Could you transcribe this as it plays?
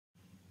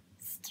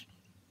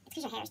It's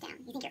because your hair's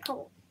down. You think you're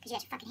cool because you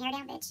got your fucking hair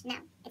down, bitch? No,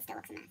 it still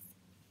looks a mess.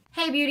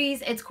 Hey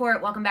beauties, it's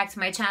Court. Welcome back to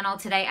my channel.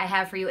 Today I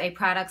have for you a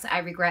products I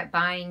regret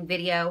buying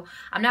video.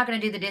 I'm not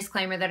going to do the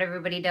disclaimer that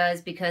everybody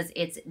does because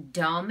it's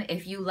dumb.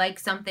 If you like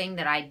something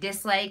that I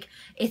dislike,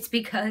 it's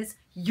because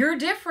you're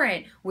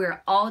different.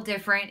 We're all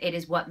different. It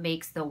is what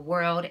makes the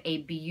world a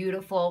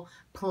beautiful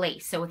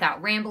place. So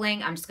without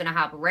rambling, I'm just going to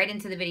hop right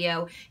into the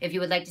video. If you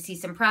would like to see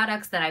some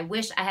products that I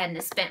wish I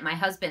hadn't spent my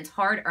husband's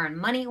hard-earned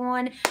money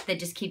on, then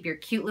just keep your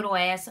cute little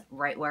ass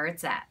right where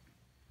it's at.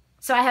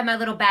 So I have my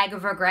little bag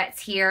of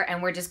regrets here,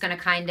 and we're just going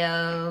to kind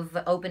of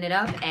open it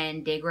up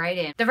and dig right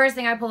in. The first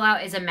thing I pull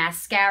out is a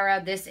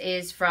mascara. This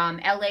is from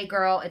LA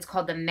Girl. It's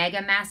called the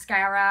Mega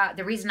Mascara.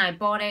 The reason I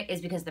bought it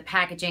is because the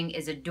packaging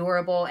is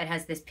adorable. It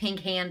has this pink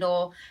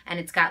handle, and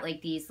it's got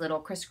like these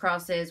little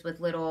crisscrosses with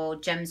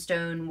little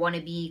gemstone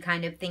wannabe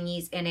kind of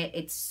thingies in it.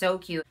 It's so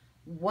cute.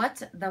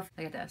 What the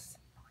look at this.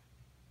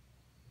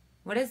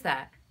 What is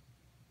that?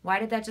 Why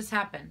did that just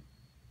happen?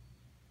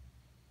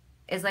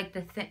 It's like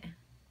the thing.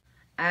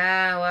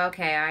 Oh,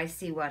 okay, I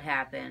see what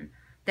happened.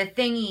 The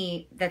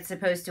thingy that's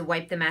supposed to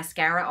wipe the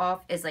mascara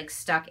off is like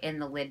stuck in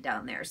the lid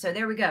down there. So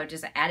there we go,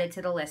 just add it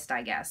to the list,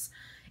 I guess.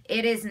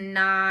 It is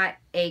not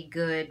a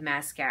good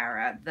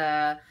mascara.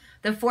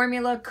 The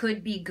formula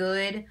could be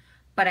good,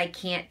 but I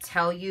can't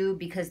tell you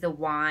because the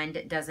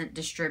wand doesn't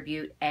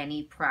distribute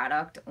any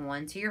product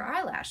onto your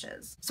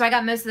eyelashes. So I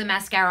got most of the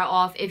mascara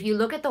off. If you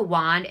look at the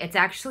wand, it's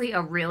actually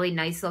a really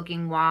nice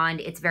looking wand.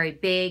 It's very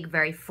big,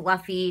 very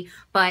fluffy,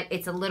 but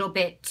it's a little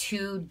bit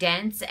too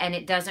dense and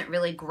it doesn't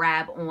really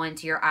grab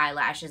onto your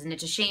eyelashes. And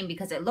it's a shame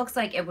because it looks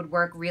like it would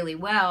work really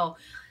well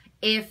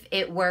if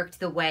it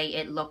worked the way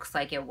it looks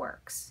like it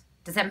works.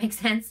 Does that make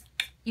sense?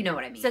 You know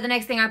what I mean. So the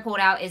next thing I pulled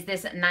out is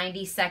this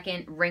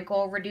 90-second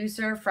wrinkle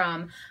reducer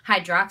from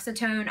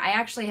Hydroxatone. I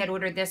actually had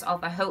ordered this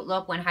off of Haute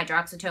Look when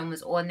Hydroxatone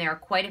was on there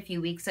quite a few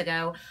weeks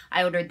ago.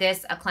 I ordered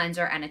this, a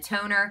cleanser, and a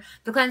toner.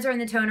 The cleanser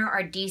and the toner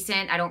are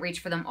decent. I don't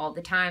reach for them all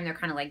the time. They're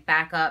kind of like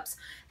backups.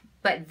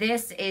 But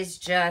this is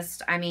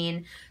just, I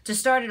mean, to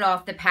start it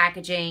off, the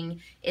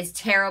packaging is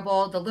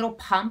terrible. The little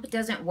pump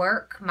doesn't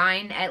work.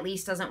 Mine, at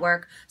least, doesn't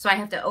work. So I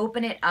have to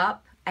open it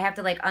up. I have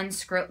to, like,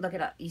 unscrew. Look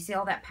at it. You see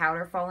all that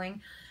powder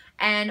falling?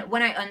 And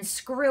when I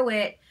unscrew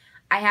it,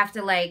 I have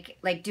to like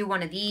do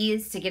one of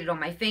these to get it on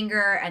my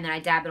finger, and then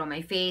I dab it on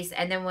my face.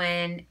 And then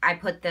when I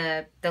put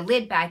the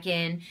lid back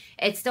in,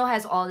 it still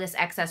has all this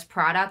excess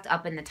product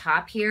up in the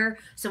top here.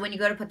 So when you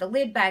go to put the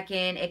lid back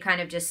in, it kind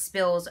of just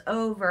spills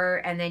over,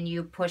 and then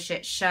you push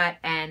it shut,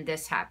 and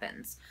this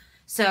happens.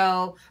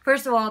 So,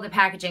 first of all, the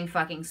packaging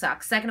fucking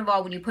sucks. Second of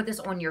all, when you put this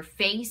on your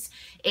face,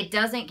 it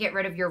doesn't get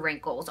rid of your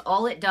wrinkles.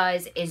 All it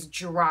does is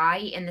dry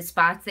in the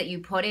spots that you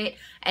put it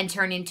and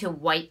turn into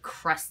white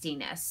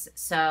crustiness.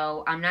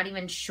 So, I'm not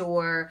even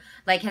sure,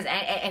 like,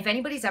 if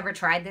anybody's ever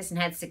tried this and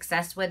had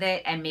success with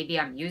it, and maybe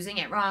I'm using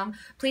it wrong,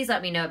 please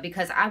let me know,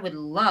 because I would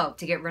love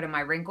to get rid of my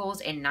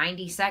wrinkles in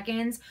 90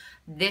 seconds.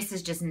 This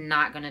is just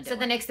not gonna do it. So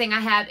the next thing I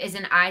have is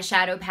an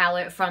eyeshadow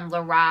palette from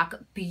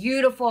Lorac.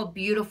 Beautiful,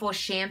 beautiful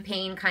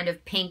champagne kind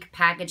of pink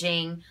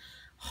packaging.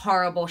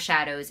 Horrible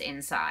shadows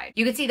inside.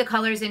 You can see the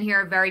colors in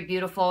here are very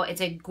beautiful.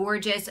 It's a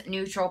gorgeous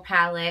neutral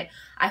palette.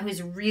 I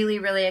was really,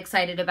 really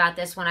excited about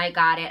this when I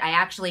got it. I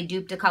actually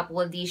duped a couple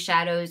of these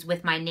shadows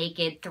with my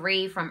Naked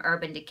 3 from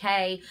Urban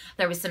Decay.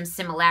 There was some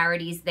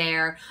similarities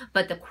there,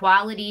 but the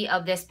quality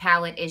of this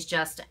palette is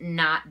just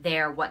not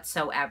there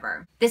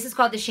whatsoever. This is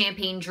called the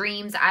Champagne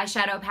Dreams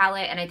eyeshadow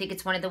palette, and I think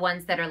it's one of the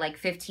ones that are like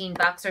 15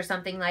 bucks or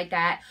something like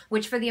that,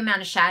 which for the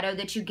amount of shadow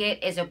that you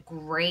get is a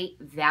great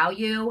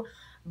value.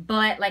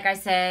 But like I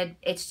said,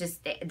 it's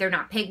just, they're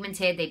not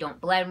pigmented, they don't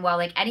blend well.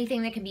 Like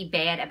anything that can be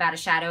bad about a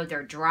shadow,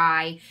 they're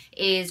dry,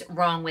 is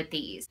wrong with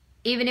these.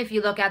 Even if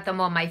you look at them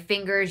on my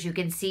fingers, you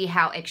can see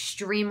how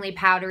extremely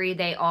powdery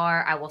they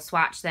are. I will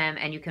swatch them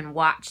and you can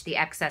watch the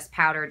excess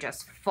powder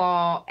just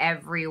fall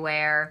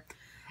everywhere.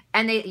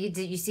 And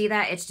you see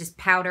that? It's just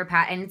powder,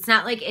 and it's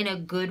not like in a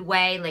good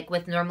way,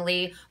 like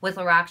normally with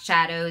Lorac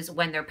shadows,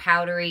 when they're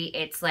powdery,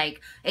 it's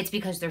like, it's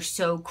because they're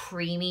so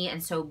creamy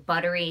and so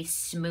buttery,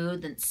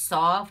 smooth and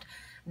soft.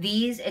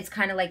 These, it's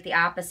kind of like the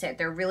opposite.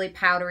 They're really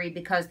powdery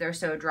because they're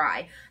so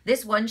dry.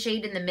 This one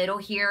shade in the middle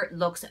here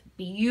looks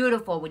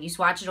beautiful when you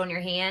swatch it on your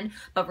hand,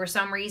 but for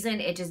some reason,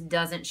 it just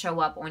doesn't show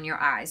up on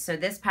your eyes. So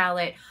this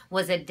palette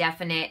was a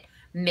definite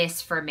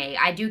miss for me.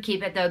 I do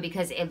keep it though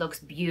because it looks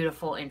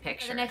beautiful in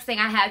pictures. The next thing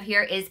I have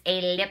here is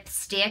a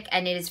lipstick,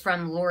 and it is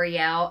from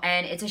L'Oreal,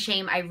 and it's a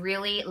shame. I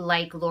really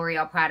like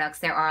L'Oreal products.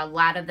 There are a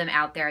lot of them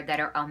out there that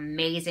are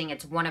amazing.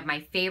 It's one of my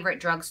favorite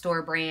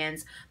drugstore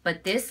brands,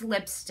 but this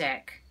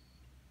lipstick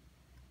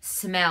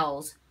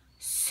smells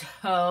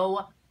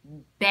so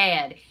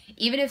bad.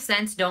 Even if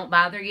scents don't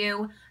bother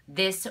you,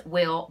 this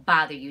will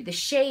bother you. The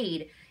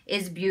shade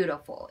is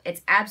beautiful.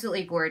 It's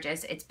absolutely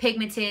gorgeous. It's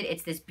pigmented.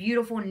 It's this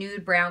beautiful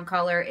nude brown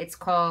color. It's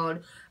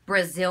called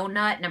Brazil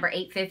Nut, number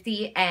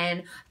 850,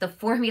 and the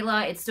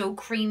formula, it's so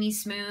creamy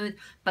smooth,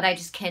 but I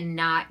just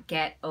cannot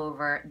get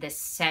over the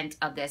scent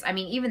of this. I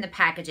mean, even the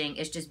packaging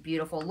is just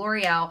beautiful.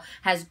 L'Oreal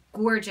has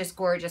gorgeous,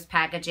 gorgeous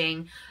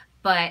packaging.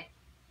 but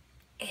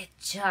it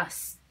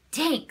just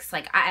stinks.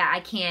 Like,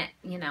 I can't,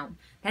 you know,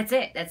 that's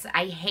it.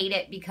 I hate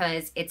it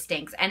because it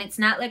stinks. And it's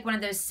not like one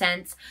of those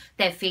scents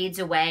that fades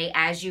away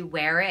as you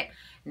wear it.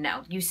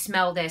 No, you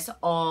smell this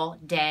all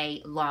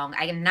day long.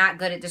 I am not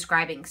good at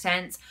describing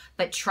scents,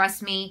 but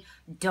trust me,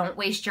 don't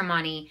waste your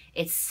money.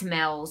 It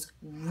smells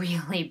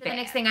really bad. The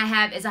next thing I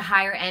have is a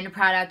higher end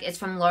product. It's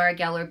from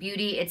L'Oreal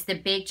Beauty. It's the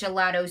Baked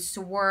Gelato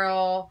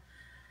Swirl.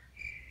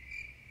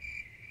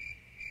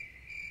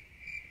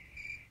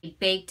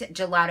 Baked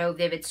Gelato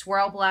Vivid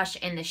Swirl Blush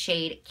in the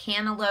shade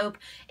Cantaloupe.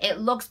 It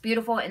looks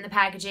beautiful in the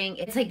packaging.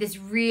 It's like this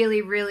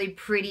really, really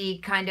pretty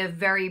kind of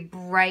very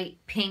bright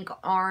pink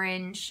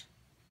orange,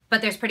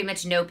 but there's pretty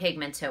much no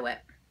pigment to it.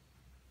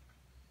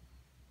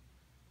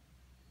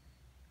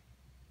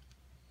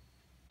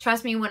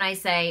 Trust me when I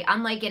say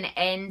I'm like an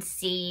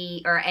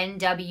NC or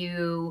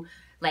NW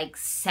like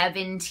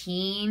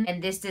 17,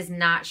 and this does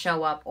not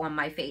show up on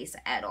my face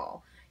at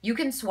all. You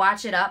can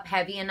swatch it up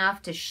heavy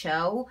enough to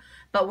show,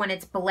 but when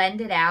it's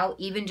blended out,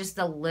 even just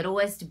the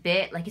littlest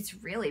bit, like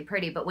it's really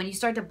pretty, but when you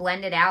start to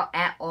blend it out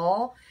at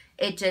all,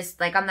 it just,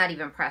 like I'm not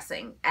even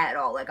pressing at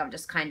all. Like I'm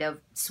just kind of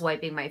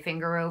swiping my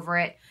finger over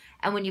it.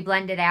 And when you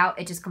blend it out,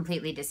 it just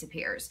completely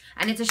disappears.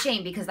 And it's a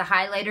shame because the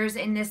highlighters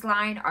in this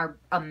line are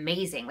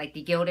amazing. Like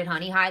the Gilded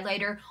Honey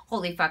highlighter,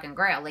 holy fucking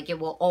grail. Like it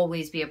will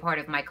always be a part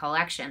of my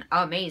collection.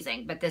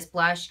 Amazing. But this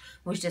blush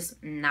was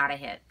just not a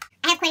hit.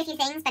 I have quite a few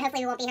things, but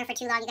hopefully we won't be here for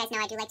too long. You guys know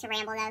I do like to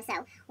ramble though,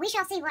 so we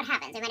shall see what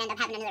happens. We might end up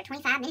having another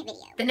 25-minute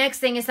video. The next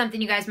thing is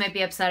something you guys might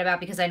be upset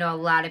about because I know a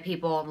lot of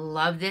people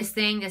love this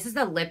thing. This is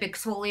the Lip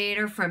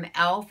Exfoliator from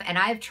e.l.f. and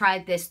I've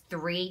tried this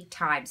 3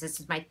 times. This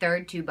is my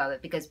 3rd tube of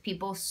it because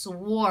people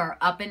swore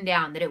up and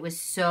down that it was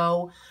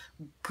so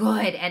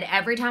good, and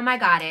every time I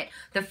got it,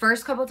 the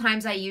first couple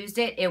times I used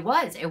it, it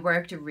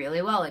worked really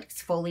well. It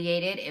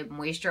exfoliated, it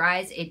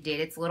moisturized, it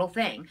did its little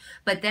thing.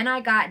 But then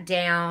I got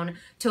down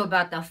to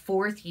about the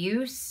 4th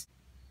use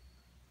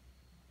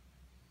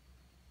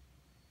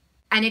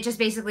and it just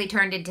basically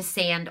turned into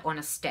sand on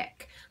a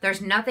stick.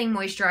 There's nothing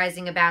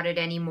moisturizing about it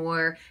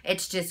anymore.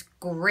 It's just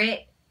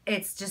grit.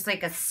 It's just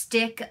like a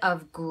stick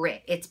of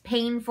grit. It's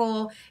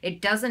painful. It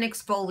doesn't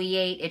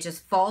exfoliate. It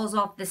just falls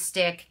off the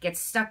stick,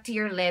 gets stuck to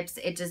your lips.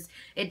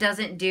 It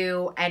doesn't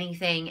do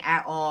anything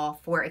at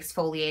all for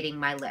exfoliating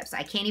my lips.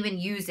 I can't even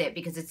use it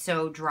because it's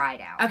so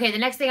dried out. Okay, the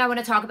next thing I want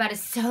to talk about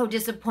is so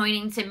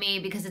disappointing to me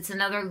because it's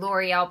another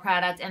L'Oreal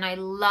product and I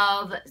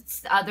love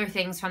other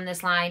things from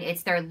this line.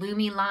 It's their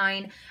Lumi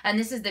line, and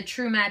this is the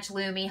True Match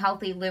Lumi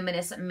Healthy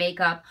Luminous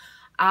Makeup.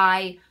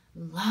 I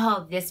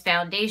love this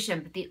foundation,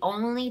 but the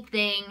only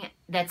thing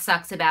that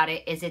sucks about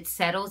it is it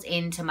settles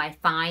into my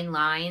fine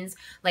lines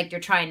like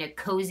you're trying to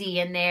cozy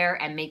in there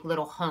and make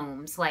little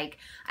homes. Like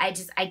I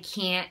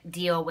can't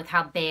deal with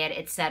how bad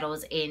it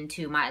settles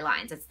into my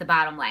lines. It's the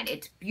bottom line.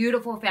 It's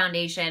beautiful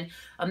foundation,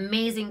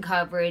 amazing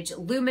coverage,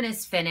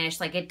 luminous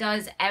finish. Like it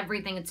does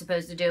everything it's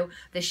supposed to do.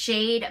 The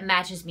shade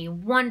matches me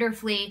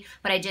wonderfully,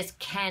 but I just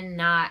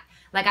cannot,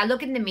 like I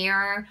look in the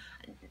mirror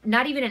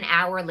not even an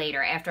hour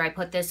later after I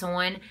put this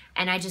on,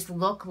 and I just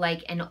look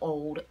like an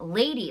old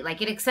lady.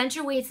 Like it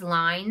accentuates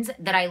lines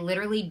that I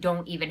literally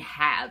don't even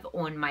have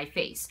on my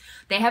face.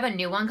 They have a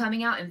new one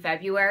coming out in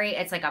February.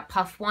 It's like a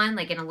puff one,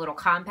 like in a little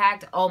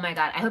compact. Oh my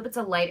God. I hope it's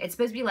it's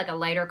supposed to be like a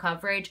lighter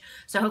coverage.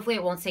 So hopefully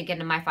it won't sink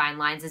into my fine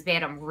lines as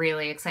bad. I'm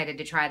really excited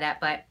to try that.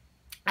 But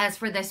as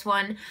for this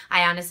one,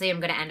 I honestly am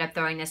going to end up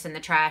throwing this in the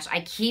trash. I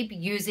keep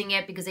using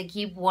it because I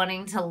keep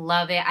wanting to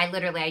love it.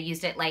 I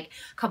used it like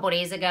a couple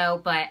days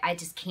ago, but I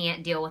just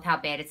can't deal with how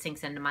bad it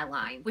sinks into my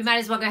line. We might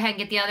as well go ahead and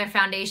get the other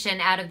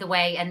foundation out of the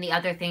way, and the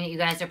other thing that you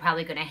guys are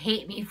probably going to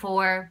hate me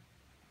for,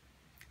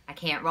 I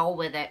can't roll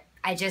with it.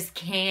 I just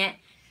can't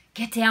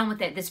get down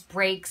with it. This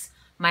breaks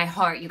my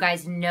heart. You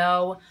guys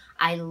know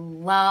I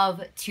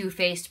love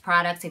Toofaced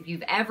products. If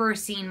you've ever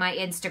seen my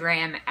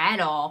Instagram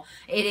at all,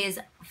 it is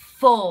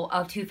full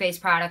of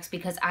Toofaced products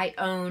because I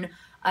own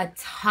a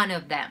ton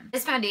of them.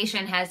 This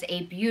foundation has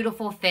a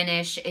beautiful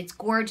finish. It's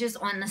gorgeous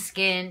on the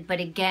skin, but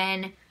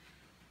again,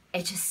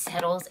 it just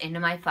settles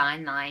into my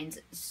fine lines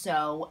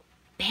so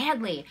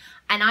badly.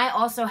 And I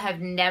also have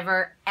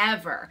never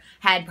ever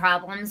had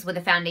problems with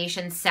a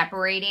foundation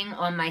separating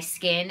on my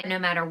skin no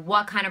matter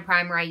what kind of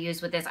primer I use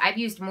with this. I've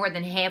used more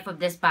than half of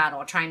this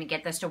bottle trying to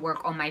get this to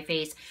work on my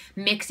face,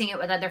 mixing it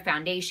with other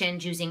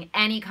foundations, using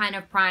any kind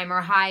of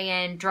primer,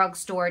 high-end,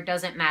 drugstore,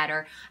 doesn't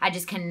matter. I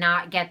just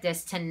cannot get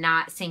this to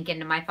not sink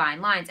into my fine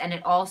lines. And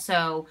it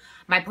also,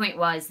 my point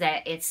was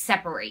that it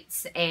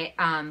separates. It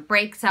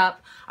breaks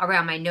up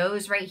around my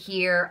nose right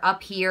here,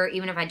 up here,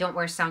 even if I don't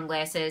wear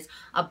sunglasses,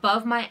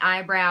 above my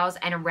eyebrows,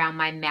 and around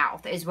my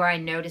mouth is where I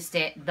noticed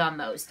it the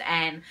most.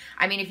 And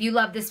I mean, if you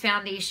love this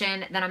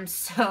foundation, then I'm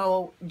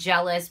so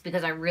jealous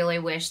because I really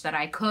wish that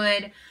I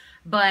could,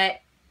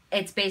 but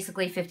it's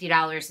basically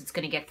 $50. It's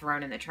going to get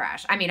thrown in the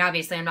trash. I mean,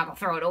 obviously I'm not going to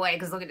throw it away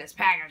because look at this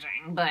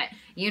packaging, but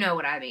you know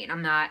what I mean.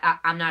 I'm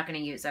not going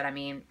to use it. I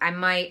mean, I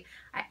might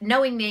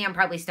knowing me, I'm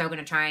probably still going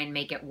to try and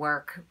make it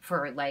work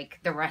for like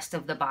the rest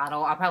of the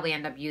bottle. I'll probably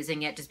end up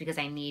using it just because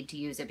I need to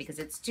use it because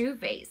it's Too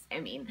Faced. I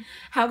mean,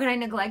 how can I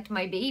neglect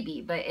my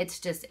baby? But it's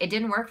just, it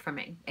didn't work for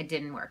me. It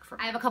didn't work for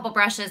me. I have a couple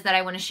brushes that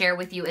I want to share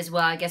with you as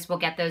well. I guess we'll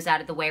get those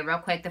out of the way real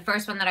quick. The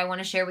first one that I want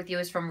to share with you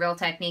is from Real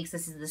Techniques.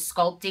 This is the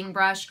Sculpting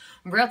brush.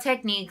 Real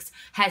Techniques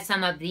has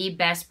some of the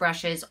best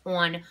brushes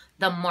on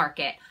the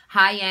market.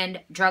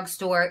 High-end,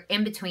 drugstore,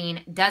 in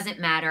between, doesn't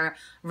matter.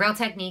 Real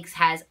Techniques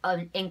has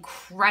an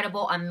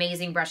incredible,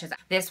 amazing brushes.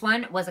 This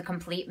one was a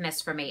complete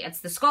miss for me.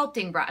 It's the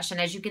Sculpting brush,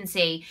 and as you can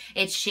see,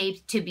 it's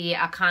shaped to be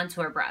a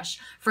contour brush.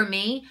 For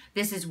me,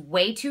 this is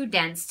way too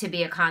dense to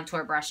be a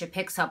contour brush. It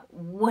picks up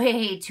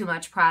way too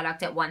much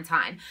product at one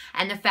time,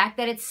 and the fact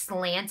that it's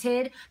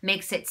slanted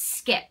makes it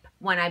skip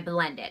when I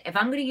blend it. If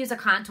I'm going to use a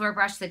contour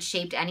brush that's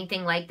shaped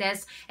anything like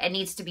this, it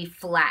needs to be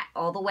flat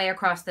all the way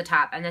across the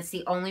top, and that's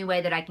the only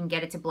way that I can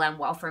get it to blend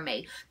well for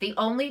me. The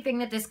only thing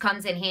that this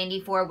comes in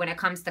handy for when it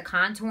comes to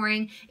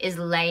contouring is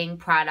laying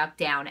product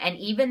down, and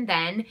even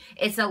then,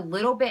 it's a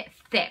little bit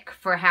thick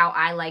for how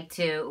I like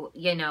to,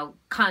 you know,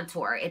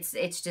 contour. It's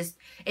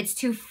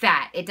too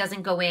fat. It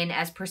doesn't go in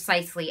as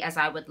precisely as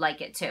I would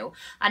like it to.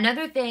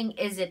 Another thing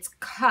is it's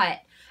cut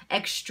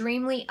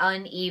extremely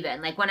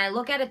uneven. Like when I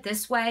look at it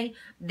this way,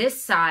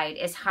 this side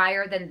is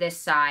higher than this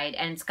side,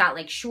 and it's got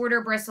like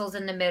shorter bristles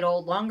in the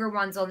middle, longer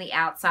ones on the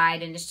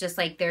outside, and it's just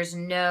like there's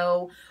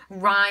no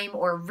rhyme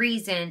or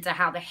reason to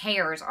how the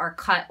hairs are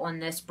cut on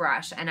this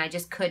brush, and I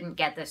just couldn't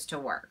get this to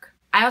work.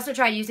 I also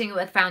tried using it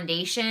with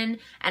foundation,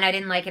 and I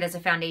didn't like it as a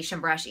foundation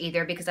brush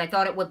either because I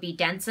thought it would be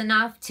dense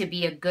enough to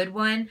be a good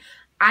one.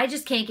 I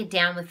just can't get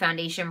down with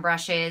foundation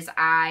brushes.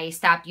 I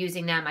stopped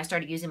using them. I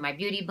started using my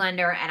beauty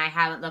blender, and I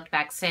haven't looked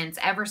back since.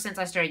 Ever since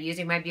I started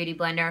using my beauty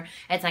blender,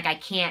 it's like I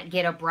can't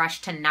get a brush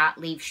to not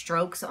leave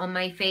strokes on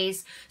my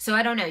face. So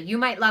I don't know. You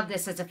might love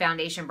this as a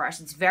foundation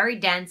brush. It's very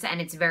dense and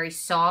it's very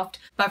soft,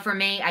 but for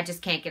me, I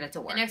just can't get it to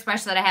work. The next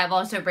brush that I have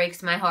also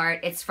breaks my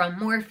heart. It's from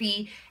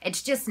Morphe.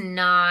 It's just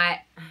not...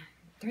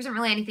 There isn't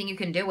really anything you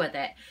can do with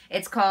it.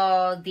 It's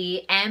called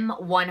the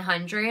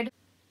M100.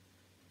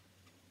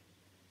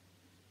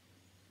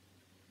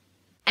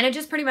 And it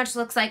just pretty much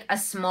looks like a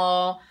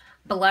small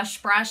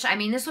blush brush. I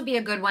mean, this would be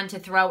a good one to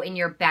throw in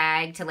your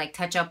bag to like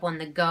touch up on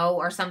the go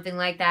or something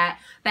like that.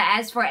 But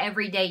as for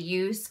everyday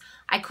use,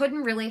 I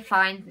couldn't really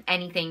find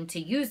anything to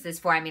use this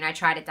for. I mean, I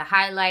tried it to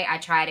highlight, I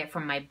tried it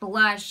from my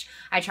blush,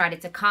 I tried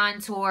it to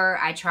contour,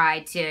 I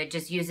tried to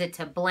just use it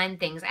to blend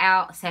things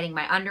out, setting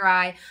my under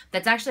eye.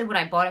 That's actually what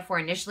I bought it for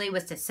initially,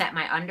 was to set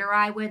my under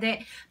eye with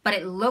it. But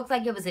it looked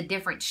like it was a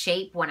different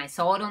shape when I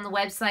saw it on the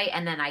website,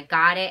 and then I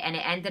got it, and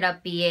it ended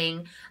up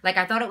being, like,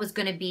 I thought it was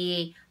going to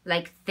be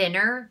like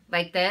thinner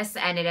like this,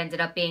 and it ended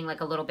up being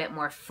like a little bit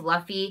more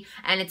fluffy,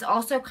 and it's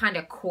also kind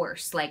of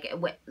coarse. Like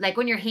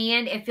on your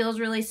hand it feels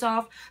really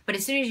soft, but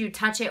as soon as you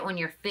touch it on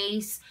your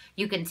face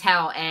you can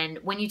tell. And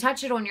when you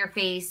touch it on your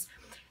face,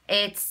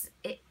 it's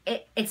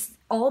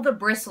all the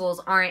bristles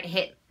aren't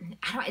hit.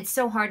 It's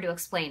so hard to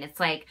explain.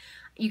 It's like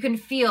you can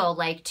feel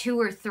like 2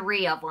 or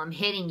 3 of them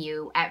hitting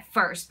you at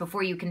first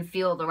before you can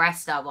feel the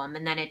rest of them.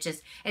 And then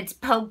it's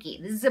pokey.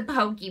 This is a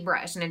pokey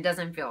brush and it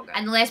doesn't feel good.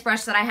 And the last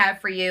brush that I have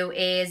for you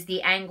is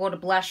the angled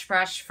blush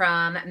brush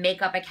from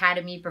Makeup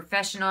Academy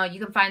Professional.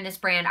 You can find this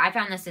brand. I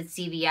found this at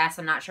CVS.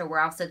 I'm not sure where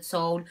else it's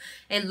sold.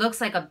 It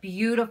looks like a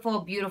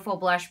beautiful, beautiful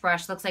blush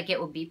brush. Looks like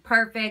it would be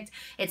perfect.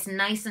 It's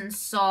nice and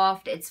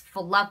soft. It's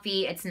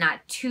fluffy. It's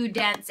not too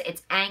dense.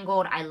 It's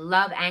angled. I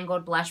love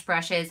angled blush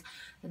brushes.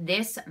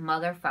 This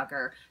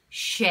motherfucker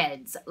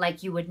sheds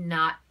like you would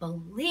not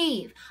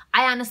believe.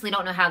 I honestly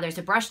don't know how there's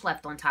a brush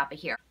left on top of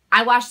here.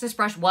 I washed this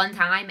brush one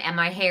time and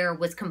my hair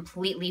was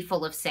completely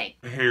full of sink.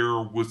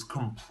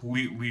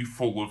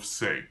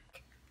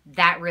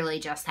 That really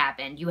just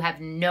happened. You have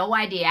no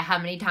idea how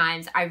many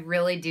times I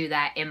really do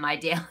that in my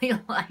daily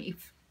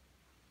life.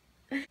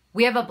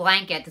 We have a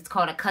blanket that's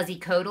called a cozy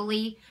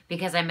cuddly,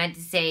 because I meant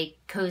to say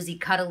cozy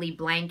cuddly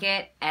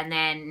blanket, and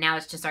then now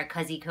it's just our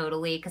cozy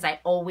cuddly, because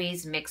I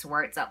always mix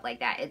words up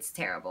like that. It's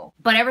terrible.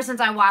 But ever since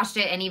I washed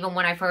it, and even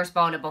when I first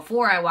bought it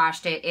before I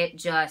washed it, it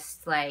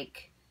just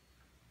like,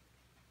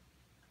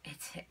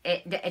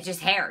 it's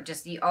just hair.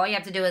 Just all you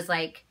have to do is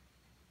like,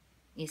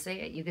 you see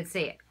it? You can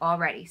see it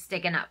already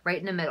sticking up right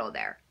in the middle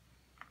there.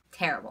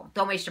 Terrible.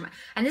 Don't waste your money.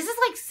 And this is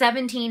like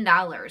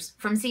 $17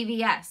 from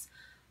CVS.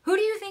 Who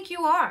do you think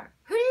you are?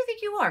 Who do you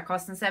think you are,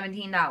 costing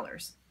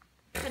 $17?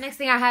 The next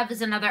thing I have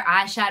is another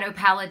eyeshadow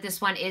palette. This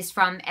one is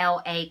from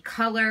LA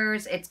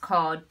Colors. It's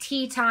called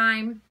Tea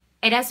Time.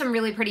 It has some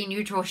really pretty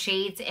neutral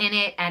shades in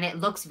it, and it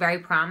looks very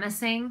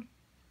promising.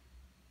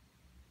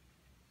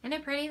 Isn't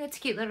it pretty? That's a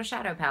cute little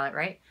shadow palette,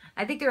 right?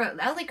 I think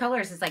LA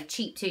Colors is like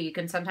cheap too.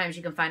 Sometimes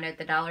you can find it at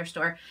the dollar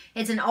store.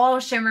 It's an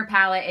all shimmer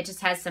palette. It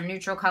just has some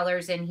neutral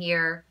colors in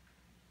here.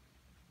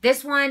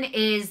 This one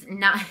is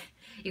not...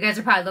 You guys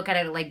are probably looking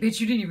at it like, bitch,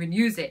 you didn't even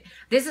use it.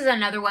 This is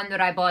another one that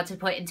I bought to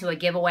put into a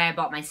giveaway. I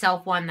bought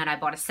myself one, then I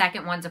bought a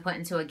second one to put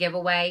into a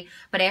giveaway.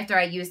 But after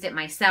I used it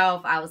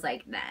myself, I was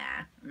like, nah,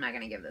 I'm not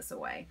going to give this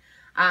away.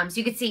 So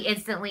you can see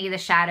instantly the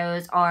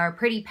shadows are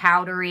pretty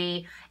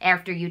powdery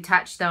after you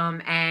touch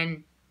them,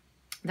 and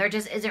there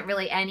just isn't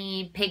really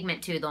any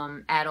pigment to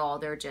them at all.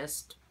 They're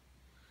just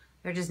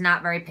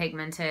not very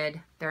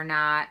pigmented. They're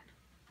not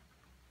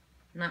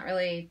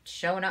really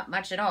showing up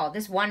much at all.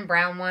 This one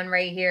brown one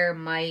right here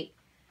might,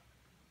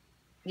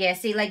 yeah,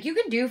 see, like, you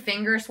can do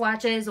finger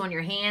swatches on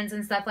your hands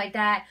and stuff like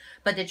that,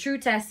 but the true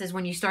test is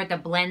when you start to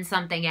blend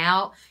something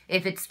out,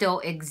 if it still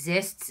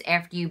exists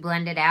after you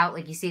blend it out.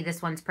 Like, you see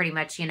this one's pretty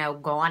much, you know,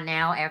 gone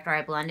now after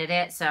I blended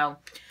it, so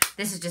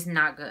this is just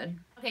not good.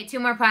 Okay, 2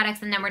 more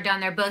products and then we're done.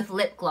 They're both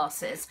lip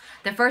glosses.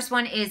 The first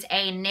one is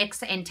a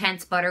NYX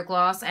Intense Butter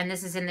Gloss, and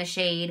this is in the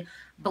shade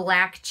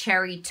Black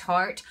Cherry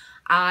Tart.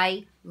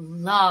 I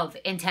love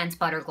Intense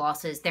Butter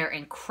Glosses. They're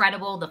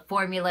incredible. The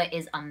formula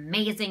is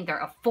amazing.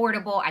 They're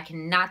affordable. I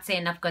cannot say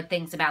enough good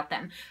things about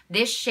them.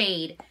 This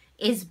shade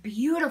is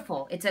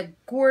beautiful. It's a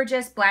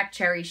gorgeous black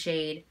cherry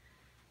shade.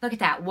 Look at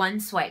that. One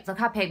swipe. Look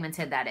how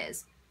pigmented that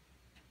is.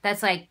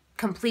 That's like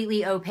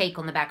completely opaque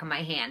on the back of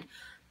my hand.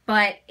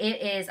 But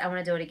it is, I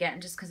want to do it again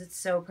just because it's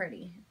so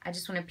pretty. I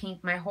just want to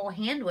paint my whole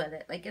hand with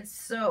it. Like, it's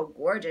so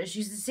gorgeous.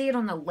 You can see it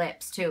on the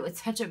lips, too.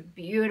 It's such a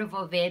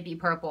beautiful vampy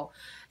purple.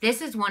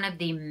 This is one of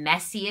the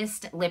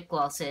messiest lip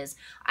glosses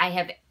I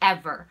have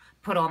ever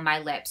put on my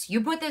lips.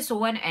 You put this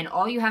on and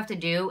all you have to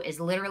do is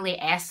literally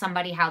ask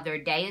somebody how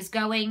their day is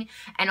going,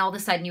 and all of a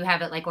sudden you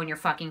have it like on your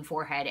fucking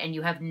forehead and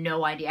you have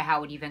no idea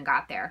how it even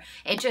got there.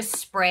 It just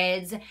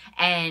spreads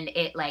and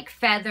it like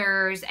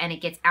feathers and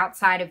it gets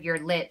outside of your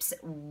lips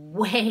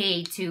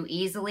way too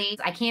easily.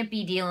 I can't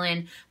be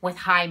dealing with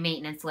high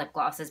maintenance lip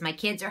glosses. My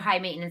kids are high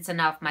maintenance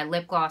enough. My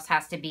lip gloss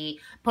has to be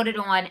put it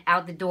on,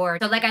 out the door.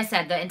 So like I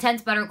said, the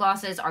Intense Butter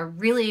Glosses are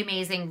really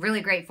amazing,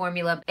 really great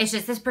formula. It's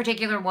just this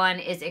particular one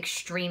is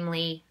extremely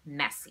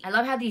messy. I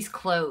love how these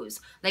close.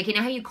 Like, you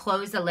know how you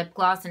close the lip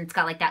gloss and it's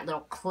got like that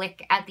little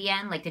click at the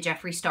end, like the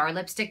Jeffree Star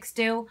lipsticks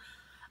do?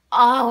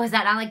 Oh, is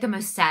that not like the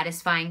most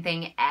satisfying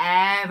thing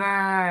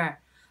ever?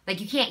 Like,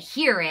 you can't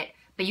hear it,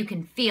 but you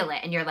can feel it,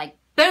 and you're like,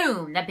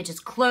 boom, that bitch is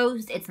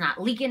closed. It's not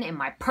leaking in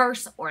my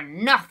purse or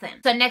nothing.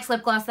 So next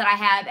lip gloss that I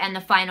have, and the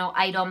final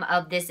item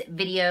of this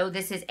video,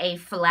 this is a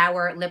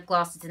flower lip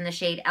gloss. It's in the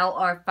shade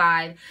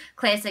LR5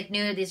 Classic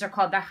Nude. These are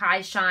called the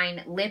High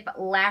Shine Lip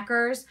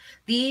Lacquers.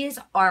 These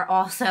are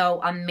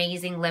also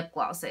amazing lip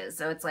glosses.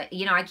 So it's like,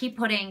 you know, I keep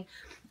putting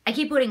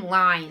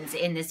lines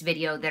in this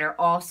video that are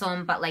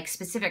awesome, but like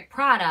specific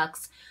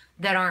products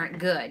that aren't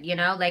good, you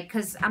know, like,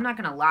 because I'm not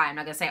gonna lie, I'm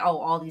not gonna say, oh,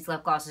 all these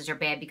lip glosses are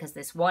bad because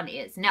this one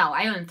is. No,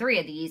 I own 3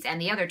 of these and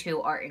the other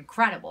 2 are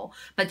incredible,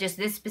 but just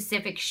this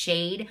specific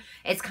shade,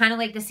 it's kind of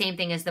like the same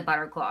thing as the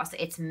butter gloss.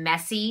 It's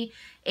messy,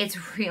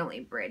 it's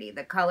really pretty.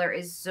 The color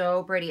is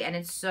so pretty and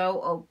it's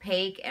so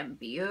opaque and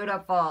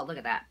beautiful. Look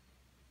at that.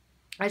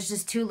 It's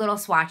just 2 little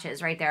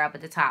swatches right there up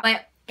at the top.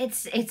 But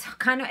it's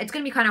gonna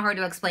be kind of hard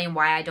to explain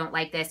why I don't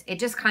like this. It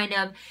just kind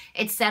of,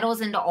 it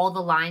settles into all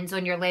the lines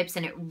on your lips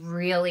and it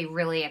really,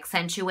 really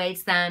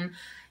accentuates them.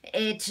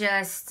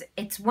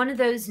 It's one of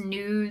those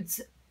nudes.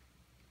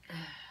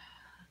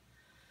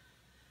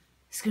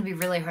 It's gonna be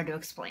really hard to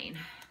explain.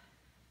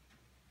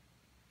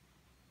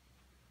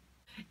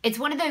 It's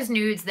one of those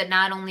nudes that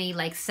not only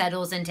like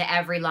settles into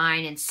every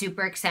line and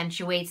super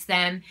accentuates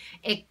them,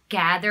 it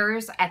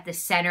gathers at the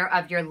center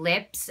of your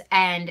lips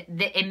and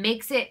it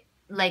makes it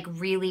like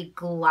really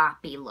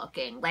gloppy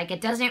looking. Like,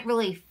 it doesn't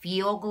really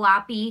feel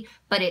gloppy,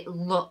 but it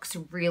looks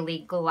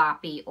really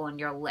gloppy on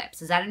your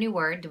lips. Is that a new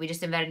word? Did we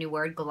just invent a new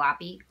word?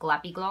 Gloppy?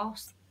 Gloppy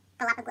gloss?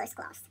 Galapagos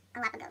gloss.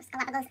 Galapagos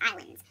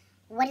Islands.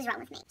 What is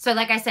wrong with me? So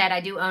like I said, I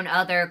do own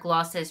other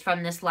glosses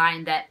from this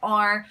line that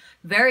are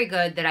very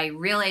good, that I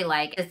really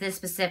like. This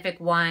specific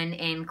one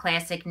in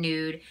Classic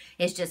Nude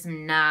is just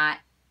not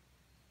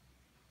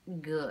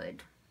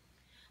good.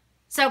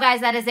 So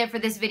guys, that is it for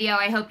this video.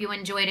 I hope you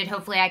enjoyed it.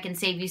 Hopefully I can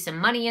save you some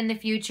money in the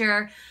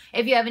future.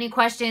 If you have any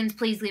questions,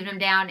 please leave them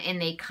down in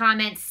the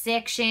comments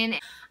section.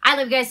 I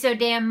love you guys so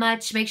damn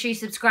much. Make sure you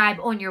subscribe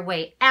on your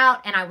way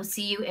out, and I will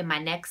see you in my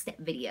next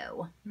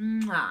video.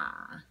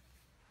 Mwah.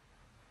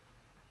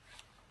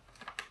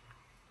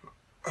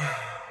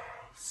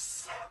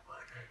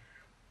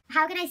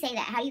 How can I say that?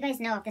 How do you guys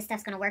know if this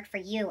stuff's going to work for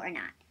you or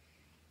not?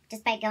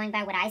 Just by going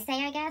by what I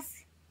say, I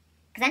guess?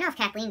 Because I know if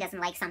Kathleen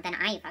doesn't like something,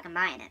 I ain't fucking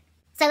buying it.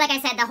 So like I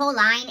said, the whole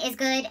line is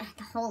good.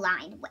 The whole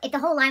line. If the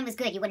whole line was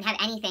good, you wouldn't have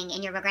anything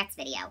in your regrets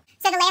video.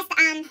 So the last,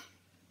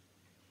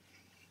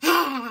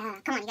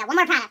 come on, you got one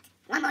more product.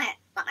 One more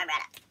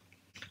product.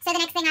 So the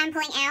next thing I'm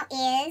pulling out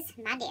is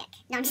my dick.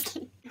 No, I'm just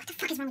kidding. What the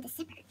fuck is wrong with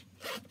the zipper?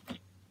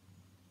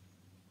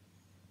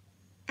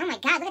 Oh my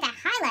god, look at that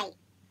highlight.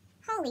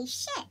 Holy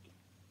shit.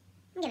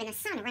 I'm giving the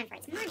sun a run for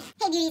its money.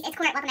 Hey beauties, it's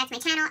Court. Welcome back to my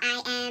channel.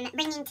 I am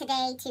bringing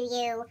today to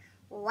you,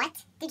 what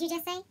did you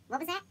just say?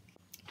 What was that?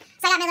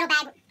 So I got my little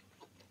bag.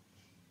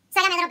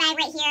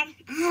 Right here.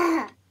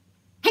 I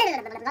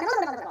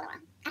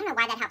don't know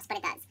why that helps, but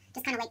it does.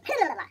 Just kind of like, get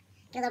a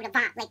little bit of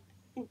vomit, like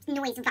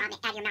noise and vomit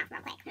out of your mouth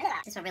real quick.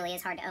 This one really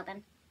is hard to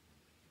open.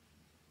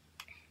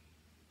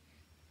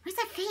 Where's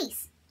that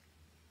face?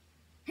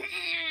 I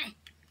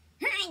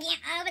can't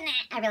open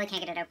that. I really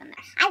can't get it open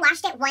though. I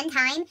washed it one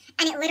time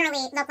and it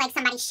literally looked like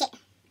somebody shit.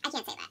 I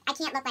can't say that. I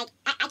can't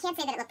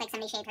say that it looked like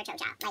somebody shaved her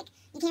chocha. Like,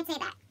 you can't say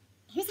that.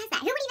 Who says that?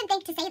 Who would even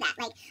think to say that?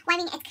 Like, well, I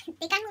mean,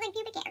 they kind of look like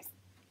pubic hairs.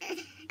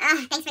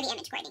 Thanks for the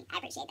image, Courtney. I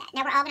appreciate that.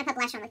 Now we're all gonna put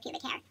blush on with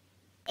pubic hair.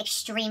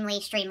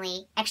 Extremely. Shake it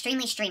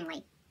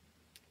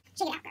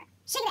out, girl.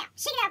 Shake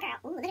it out, girl.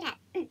 Ooh, look at that.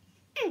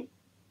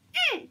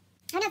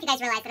 I don't know if you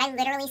guys realize that I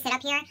literally sit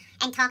up here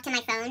and talk to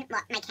my phone,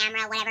 well, my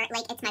camera, whatever,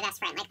 like it's my best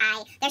friend. Like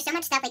there's so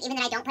much stuff, like even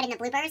that I don't put in the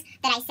bloopers,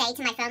 that I say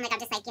to my phone, like I'm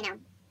just like, you know,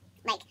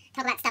 like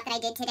talk about stuff that I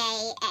did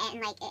today,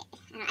 and like,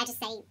 I just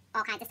say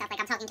all kinds of stuff, like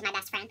I'm talking to my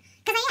best friend.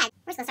 Because we're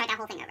just gonna start that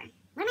whole thing over.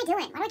 What am I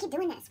doing? Why do I keep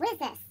doing this? What is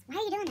this? Why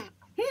are you doing that?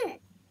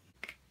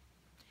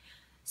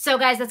 So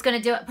guys, that's gonna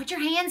do it. Put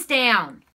your hands down.